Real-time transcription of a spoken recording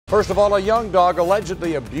First of all, a young dog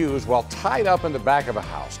allegedly abused while tied up in the back of a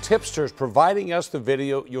house. Tipsters providing us the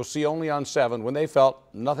video you'll see only on 7 when they felt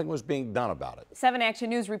nothing was being done about it. 7 Action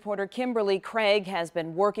News reporter Kimberly Craig has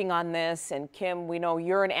been working on this. And Kim, we know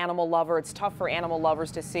you're an animal lover. It's tough for animal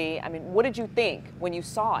lovers to see. I mean, what did you think when you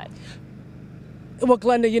saw it? Well,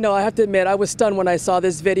 Glenda, you know, I have to admit, I was stunned when I saw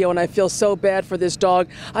this video, and I feel so bad for this dog.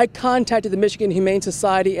 I contacted the Michigan Humane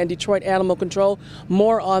Society and Detroit Animal Control.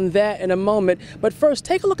 More on that in a moment. But first,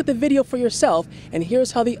 take a look at the video for yourself, and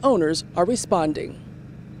here's how the owners are responding.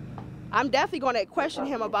 I'm definitely going to question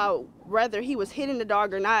him about whether he was hitting the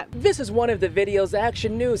dog or not. This is one of the videos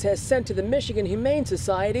Action News has sent to the Michigan Humane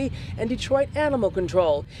Society and Detroit Animal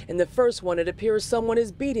Control. In the first one, it appears someone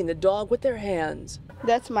is beating the dog with their hands.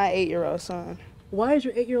 That's my 8-year-old son. Why is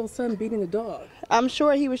your 8-year-old son beating the dog? I'm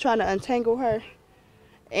sure he was trying to untangle her,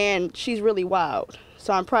 and she's really wild.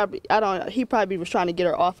 So he probably was trying to get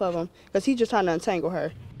her off of him because he's just trying to untangle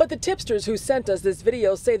her. But the tipsters who sent us this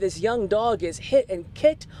video say this young dog is hit and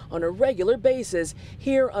kicked on a regular basis.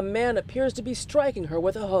 Here, a man appears to be striking her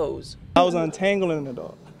with a hose. I was untangling the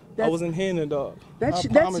dog. I wasn't hitting the dog. That's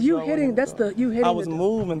you hitting. That's the you hitting. I was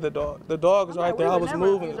moving the dog. The dog is right there. I was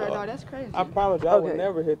moving the dog. That's crazy. I promise you, I would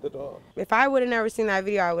never hit the dog. If I would have never seen that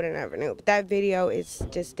video, I would have never knew. But that video is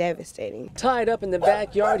just devastating. Tied up in the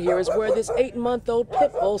backyard here is where this 8-month-old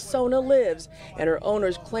pit bull Sona lives, and her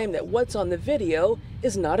owners claim that what's on the video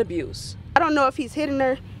is not abuse. I don't know if he's hitting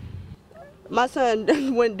her. My son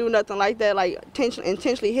wouldn't do nothing like that, like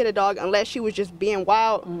intentionally hit a dog unless she was just being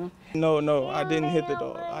wild. No, I didn't hit the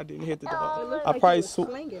dog. I didn't hit the dog.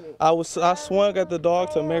 I swung at the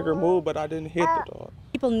dog to make her move, but I didn't hit the dog.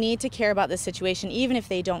 People need to care about this situation, even if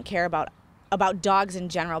they don't care about dogs in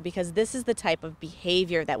general, because this is the type of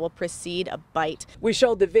behavior that will precede a bite. We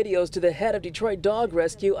showed the videos to the head of Detroit Dog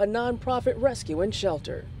Rescue, a nonprofit rescue and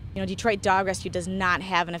shelter. You know, Detroit Dog Rescue does not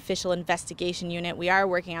have an official investigation unit. We are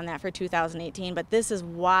working on that for 2018, but this is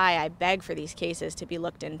why I beg for these cases to be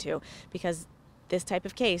looked into, because this type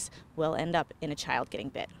of case will end up in a child getting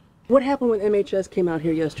bit. What happened when MHS came out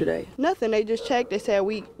here yesterday? Nothing. They just checked. They said,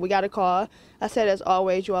 we got a call. I said, as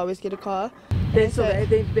always, you always get a call. They've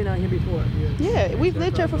been out here before? Yeah, we've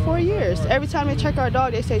lived here for 4 years. Every time they check our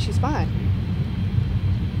dog, they say she's fine.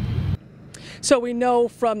 So we know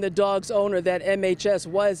from the dog's owner that MHS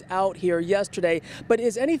was out here yesterday, but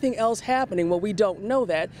is anything else happening? Well, we don't know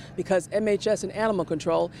that because MHS and Animal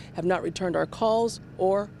Control have not returned our calls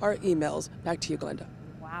or our emails. Back to you, Glenda.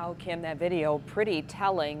 Wow, Kim, that video pretty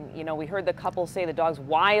telling. You know, we heard the couple say the dog's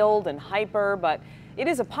wild and hyper, but it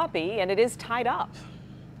is a puppy and it is tied up.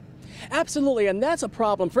 Absolutely, and that's a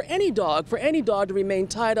problem for any dog to remain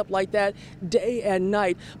tied up like that day and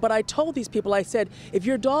night. But I told these people, I said, if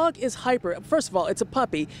your dog is hyper, first of all, it's a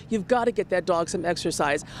puppy, you've got to get that dog some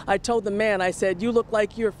exercise. I told the man, I said, you look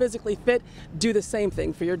like you're physically fit, do the same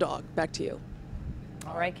thing for your dog. Back to you.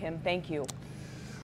 All right, Kim, thank you.